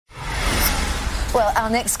Well, our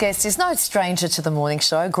next guest is no stranger to the morning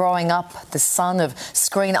show. Growing up the son of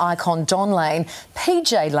screen icon Don Lane,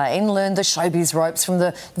 PJ Lane learned the showbiz ropes from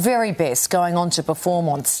the very best, going on to perform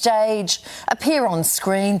on stage, appear on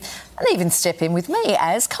screen and even step in with me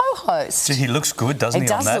as co-host. He looks good, doesn't he,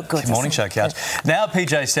 does on look good, that morning show couch. Now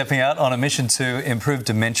PJ stepping out on a mission to improve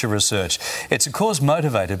dementia research. It's a cause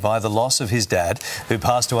motivated by the loss of his dad, who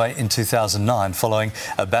passed away in 2009 following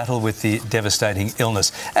a battle with the devastating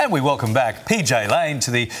illness. And we welcome back PJ Lane to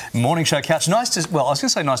the morning show couch. Nice to, well, I was going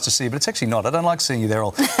to say nice to see you, but it's actually not. I don't like seeing you there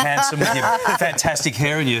all handsome with your fantastic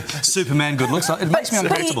hair and your Superman good looks. It makes me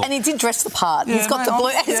uncomfortable. And he did dress the part. He's got the blue.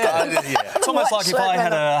 It's almost like if I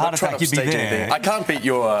had a heart attack, you'd be there. I can't beat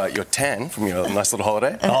your tan from your nice little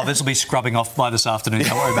holiday. Oh, this will be scrubbing off by this afternoon.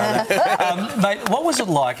 Don't worry about that. Mate, what was it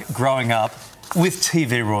like growing up with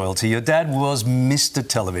TV royalty? Your dad was Mr.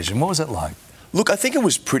 Television. What was it like? Look, I think it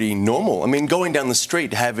was pretty normal. I mean, going down the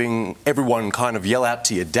street, having everyone kind of yell out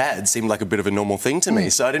to your dad seemed like a bit of a normal thing to me.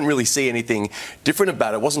 So I didn't really see anything different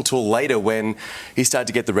about it. It wasn't until later when he started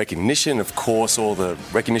to get the recognition, of course, all the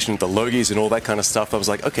recognition of the Logies and all that kind of stuff. I was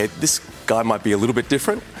like, OK, this guy might be a little bit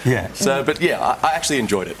different. Yeah. So, but yeah, I actually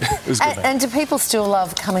enjoyed it. It was good. And do people still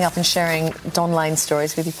love coming up and sharing Don Lane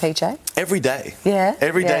stories with you, PJ? Every day. Yeah?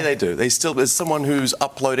 Every day they do. There's someone who's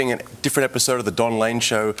uploading a different episode of the Don Lane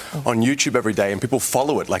show on YouTube every day, and people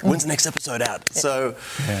follow it, like, when's the next episode out? So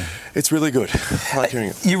it's really good. I like hearing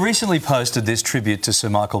it. You recently posted this tribute to Sir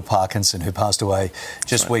Michael Parkinson, who passed away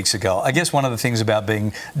just weeks ago. I guess one of the things about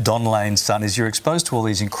being Don Lane's son is you're exposed to all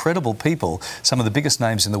these incredible people, some of the biggest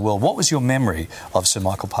names in the world. What was your memory of Sir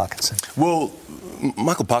Michael Parkinson? Well,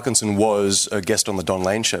 Michael Parkinson was a guest on the Don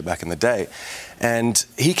Lane show back in the day, and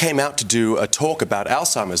he came out to do a talk about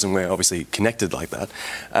Alzheimer's, and we're obviously connected like that.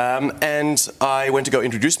 And I went to go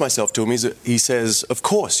introduce myself to him. He says, "Of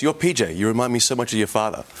course, you're PJ. You remind me so much of your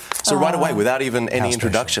father." So right away, without even any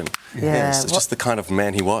introduction. It's just the kind of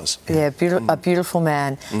man he was. Yeah, a beautiful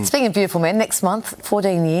man. Speaking of beautiful men, next month,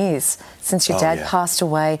 14 years since your dad passed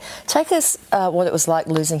away. Take us what it was like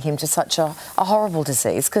losing him to such a horrible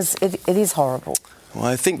disease, because it is horrible. Well,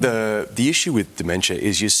 I think the issue with dementia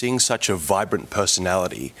is you're seeing such a vibrant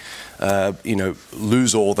personality,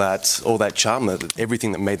 lose all that charm,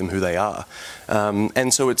 everything that made them who they are.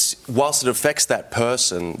 And so whilst it affects that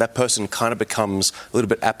person kind of becomes a little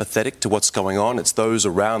bit apathetic to what's going on. It's those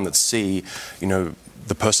around that see,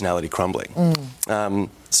 the personality crumbling.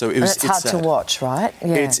 So it's hard sad to watch, right?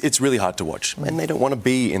 Yeah. It's really hard to watch, and they don't want to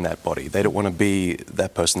be in that body. They don't want to be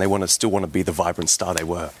that person. They still want to be the vibrant star they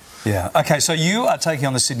were. Yeah. OK, so you are taking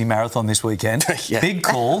on the Sydney Marathon this weekend. Big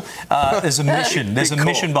call. There's a mission. There's a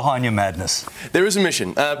mission behind your madness. There is a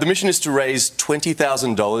mission. The mission is to raise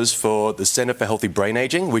 $20,000 for the Centre for Healthy Brain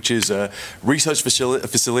Ageing, which is a research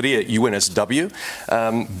facility at UNSW.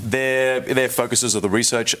 Their focuses of the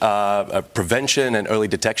research are prevention and early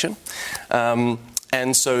detection.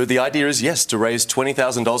 And so the idea is, yes, to raise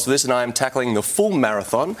 $20,000 for this, and I am tackling the full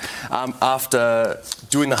marathon. After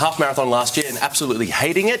doing the half marathon last year and absolutely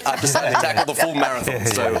hating it, I've decided to tackle the full marathon.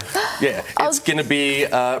 So, yeah, it's going to be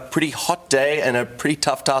a pretty hot day and a pretty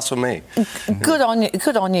tough task for me. Good on you.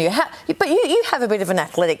 Good on you. But you have a bit of an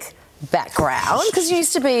athletic background, because you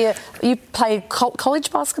used to be you played college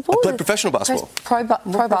basketball. I played professional basketball. Pro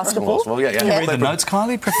basketball. Well, yeah. Can you read the notes,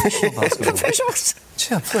 Kylie? Professional basketball. Professional.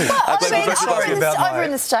 Please. I played professional basketball over in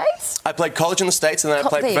the States. I played college in the States, and then I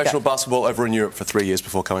played professional basketball over in Europe for 3 years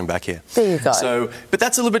before coming back here. There you go. So, but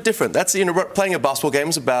that's a little bit different. That's playing a basketball game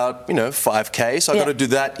is about 5K, so I got to do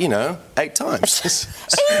that 8 times.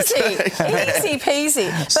 Easy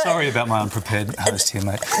peasy. Sorry about my unprepared host here,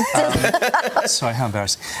 mate. Sorry, how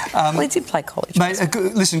embarrassing. We did play college. Mate,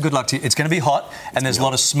 listen, good luck to you. It's going to be hot, and there's a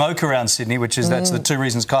lot of smoke around Sydney, that's the two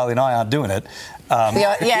reasons Kylie and I aren't doing it.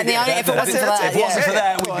 If it wasn't for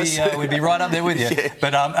that, we'd be right up there with you. Yeah.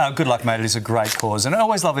 But good luck, mate. It is a great cause, and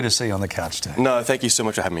always lovely to see you on the couch too. No, thank you so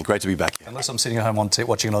much for having me. Great to be back here. Unless I'm sitting at home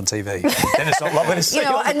watching it on TV, then it's not lovely to see you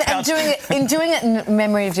on the couch. And doing it in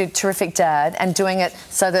memory of your terrific dad, and doing it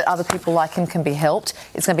so that other people like him can be helped,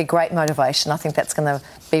 it's going to be great motivation. I think that's going to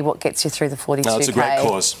be what gets you through the 42K. No, it's a great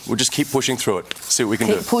cause. We'll just keep pushing through it. See what we can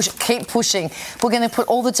do. Keep pushing. We're going to put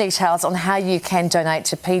all the details on how you can donate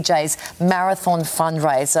to PJ's marathon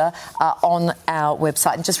fundraiser on our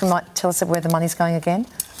website. And just tell us where the money's going again.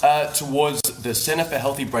 Towards the Centre for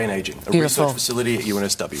Healthy Brain Ageing, a research facility at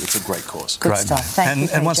UNSW. It's a great cause. Good stuff. Thank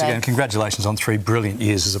you, and once again, congratulations on 3 brilliant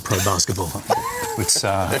years as a pro basketball.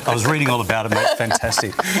 I was reading all about it, mate.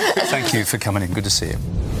 Fantastic. Thank you for coming in. Good to see you.